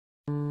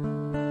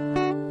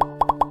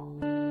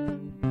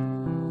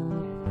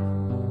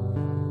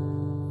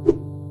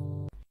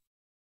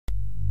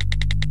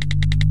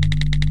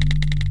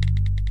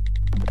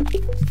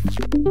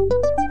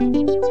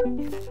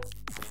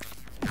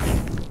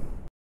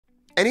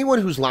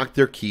Anyone who's locked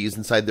their keys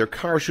inside their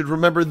car should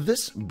remember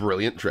this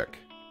brilliant trick.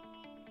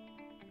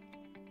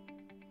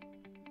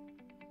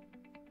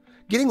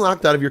 Getting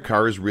locked out of your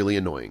car is really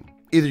annoying.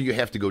 Either you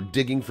have to go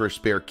digging for a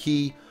spare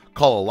key,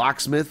 call a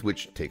locksmith,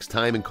 which takes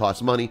time and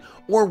costs money,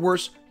 or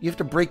worse, you have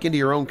to break into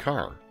your own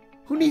car.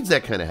 Who needs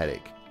that kind of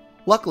headache?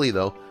 Luckily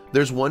though,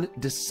 there's one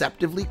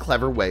deceptively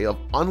clever way of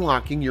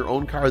unlocking your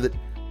own car that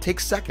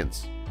takes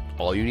seconds.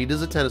 All you need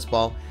is a tennis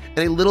ball and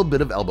a little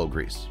bit of elbow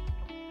grease.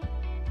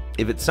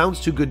 If it sounds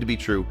too good to be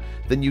true,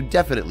 then you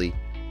definitely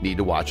need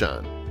to watch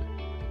on.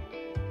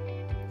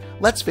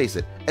 Let's face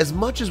it, as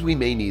much as we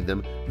may need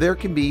them, there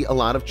can be a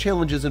lot of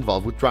challenges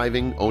involved with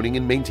driving, owning,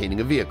 and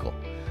maintaining a vehicle.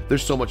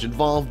 There's so much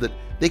involved that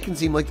they can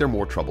seem like they're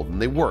more trouble than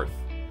they're worth.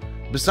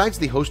 Besides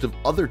the host of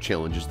other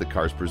challenges that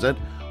cars present,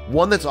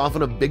 one that's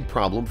often a big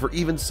problem for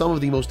even some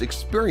of the most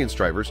experienced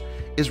drivers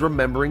is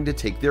remembering to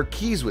take their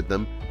keys with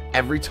them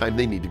every time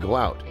they need to go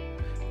out.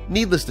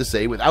 Needless to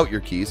say, without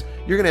your keys,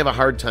 you're going to have a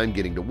hard time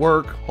getting to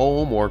work,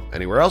 home, or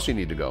anywhere else you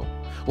need to go.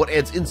 What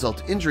adds insult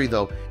to injury,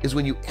 though, is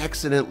when you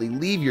accidentally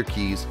leave your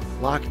keys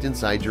locked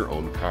inside your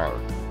own car.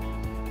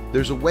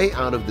 There's a way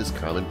out of this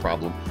common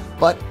problem,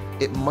 but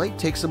it might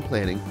take some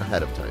planning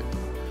ahead of time.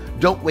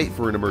 Don't wait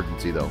for an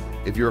emergency, though.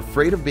 If you're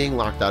afraid of being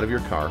locked out of your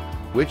car,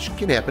 which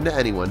can happen to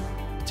anyone,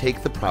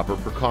 take the proper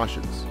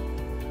precautions.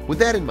 With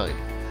that in mind,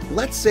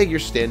 let's say you're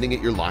standing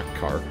at your locked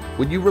car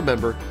when you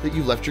remember that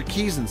you left your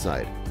keys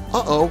inside.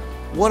 Uh-oh,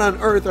 what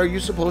on earth are you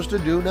supposed to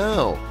do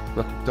now?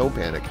 Don't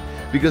panic,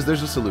 because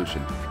there's a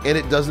solution, and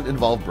it doesn't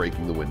involve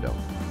breaking the window.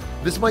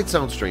 This might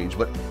sound strange,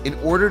 but in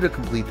order to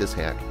complete this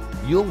hack,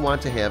 you'll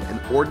want to have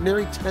an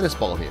ordinary tennis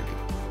ball handy.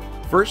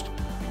 First,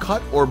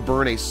 cut or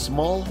burn a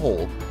small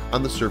hole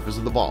on the surface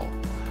of the ball.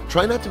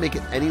 Try not to make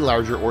it any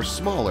larger or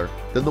smaller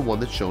than the one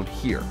that's shown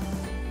here.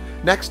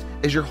 Next,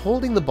 as you're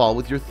holding the ball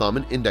with your thumb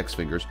and index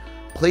fingers,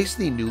 place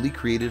the newly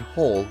created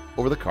hole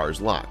over the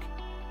car's lock.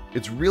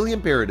 It's really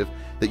imperative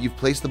that you've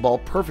placed the ball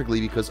perfectly,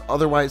 because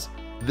otherwise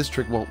this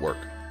trick won't work.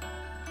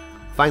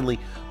 Finally,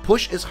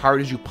 push as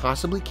hard as you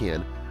possibly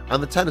can on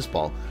the tennis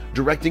ball,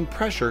 directing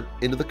pressure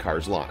into the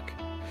car's lock.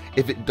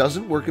 If it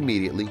doesn't work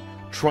immediately,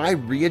 try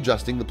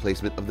readjusting the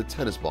placement of the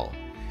tennis ball.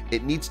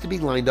 It needs to be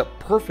lined up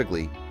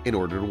perfectly in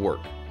order to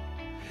work.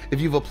 If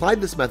you've applied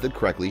this method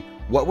correctly,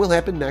 what will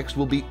happen next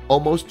will be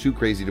almost too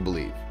crazy to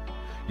believe.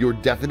 You're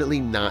definitely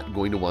not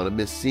going to want to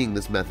miss seeing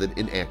this method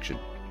in action.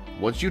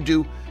 Once you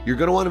do, you're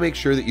going to want to make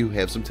sure that you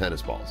have some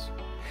tennis balls.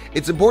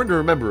 It's important to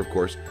remember, of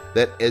course,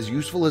 that as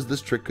useful as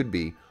this trick could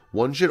be,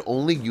 one should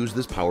only use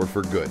this power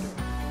for good.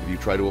 If you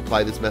try to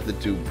apply this method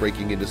to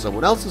breaking into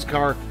someone else's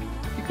car,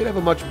 you could have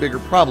a much bigger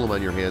problem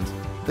on your hands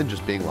than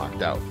just being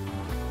locked out.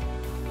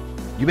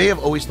 You may have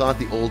always thought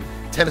the old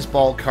tennis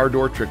ball car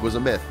door trick was a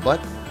myth,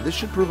 but this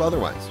should prove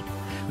otherwise.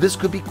 This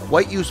could be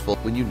quite useful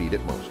when you need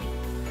it most.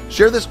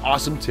 Share this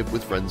awesome tip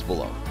with friends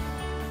below.